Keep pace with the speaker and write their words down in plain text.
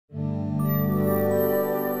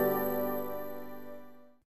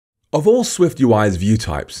Of all SwiftUI's view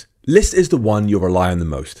types, list is the one you'll rely on the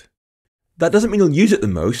most. That doesn't mean you'll use it the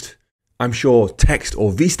most. I'm sure text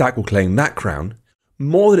or VStack will claim that crown,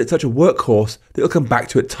 more that it's such a workhorse that you'll come back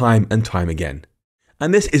to it time and time again.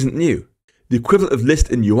 And this isn't new. The equivalent of List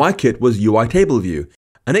and UIKit was UI Table View,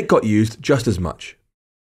 and it got used just as much.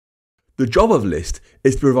 The job of List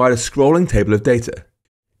is to provide a scrolling table of data.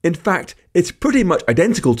 In fact, it's pretty much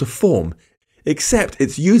identical to Form, except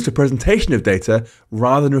it's used for presentation of data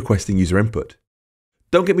rather than requesting user input.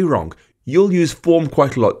 Don't get me wrong, you'll use Form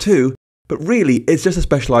quite a lot too, but really it's just a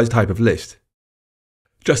specialized type of list.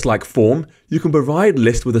 Just like Form, you can provide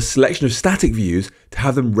List with a selection of static views to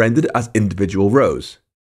have them rendered as individual rows.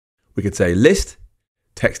 We could say list,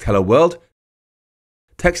 text hello world,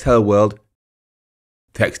 text hello world,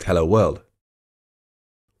 text hello world.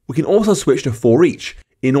 We can also switch to for each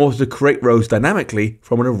in order to create rows dynamically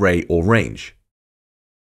from an array or range.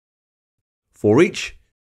 For each,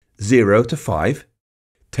 0 to 5,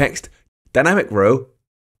 text dynamic row,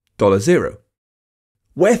 $0.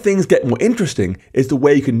 Where things get more interesting is the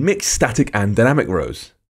way you can mix static and dynamic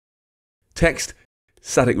rows. Text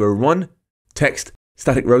static row 1, text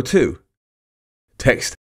static row 2,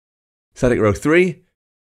 text static row 3,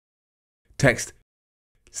 text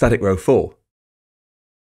static row 4.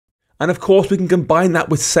 And of course we can combine that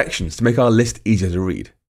with sections to make our list easier to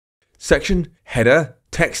read. Section, header,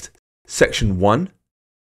 text, section 1,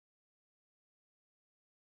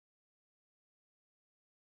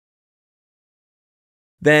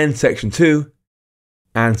 then section 2,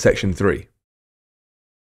 and section 3.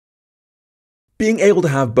 Being able to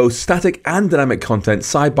have both static and dynamic content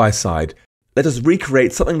side by side let us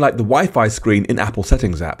recreate something like the Wi-Fi screen in Apple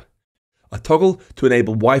Settings app. A toggle to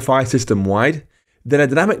enable Wi-Fi system-wide, then a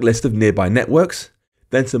dynamic list of nearby networks,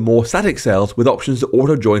 then some more static cells with options to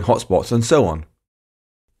auto-join hotspots and so on.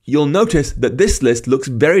 You'll notice that this list looks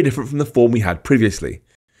very different from the form we had previously,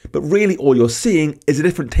 but really all you're seeing is a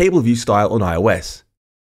different table view style on iOS.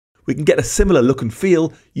 We can get a similar look and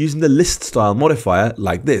feel using the list style modifier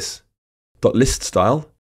like this. .listStyle,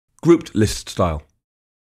 grouped list style.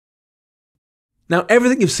 Now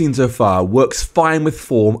everything you've seen so far works fine with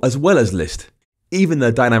Form as well as List, even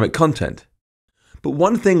the dynamic content. But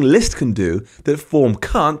one thing List can do that Form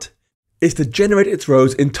can't is to generate its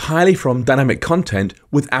rows entirely from dynamic content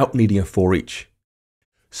without needing a for each.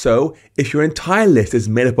 So if your entire list is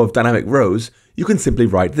made up of dynamic rows, you can simply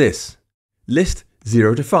write this. List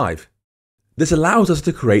 0 to 5. This allows us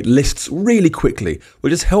to create lists really quickly,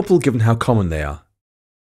 which is helpful given how common they are.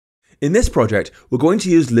 In this project, we're going to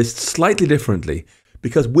use lists slightly differently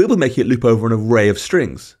because we'll be making it loop over an array of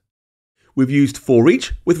strings. We've used for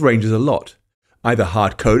each with ranges a lot, either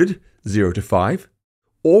hard-coded, 0 to 5,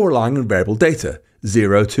 or relying on variable data,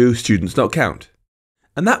 0 to students.count.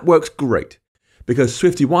 And that works great, because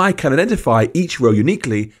SwiftUI can identify each row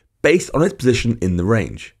uniquely based on its position in the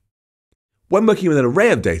range. When working with an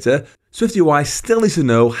array of data, SwiftUI still needs to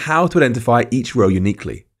know how to identify each row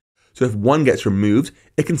uniquely. So if one gets removed,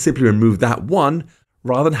 it can simply remove that one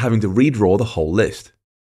rather than having to redraw the whole list.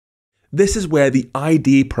 This is where the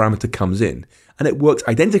ID parameter comes in, and it works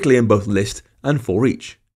identically in both list and for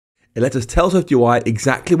each. It lets us tell SwiftUI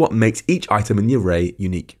exactly what makes each item in the array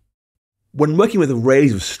unique. When working with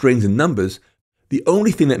arrays of strings and numbers, the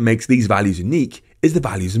only thing that makes these values unique is the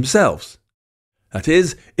values themselves. That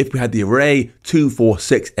is, if we had the array 2, 4,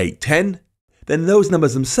 6, 8, 10, then those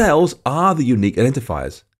numbers themselves are the unique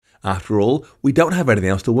identifiers. After all, we don't have anything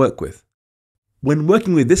else to work with. When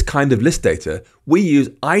working with this kind of list data, we use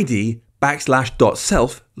id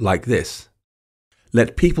 \self like this.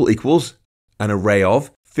 Let people equals an array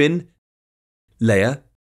of Finn, Leia,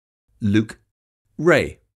 Luke,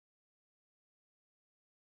 Ray.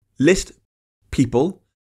 List people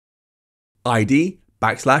id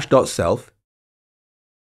 \self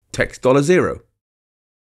text $0.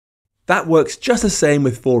 That works just the same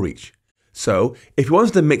with for each. So if we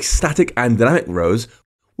wanted to mix static and dynamic rows,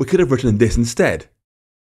 we could have written this instead.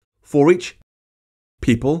 For each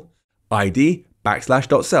people id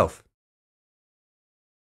 \self.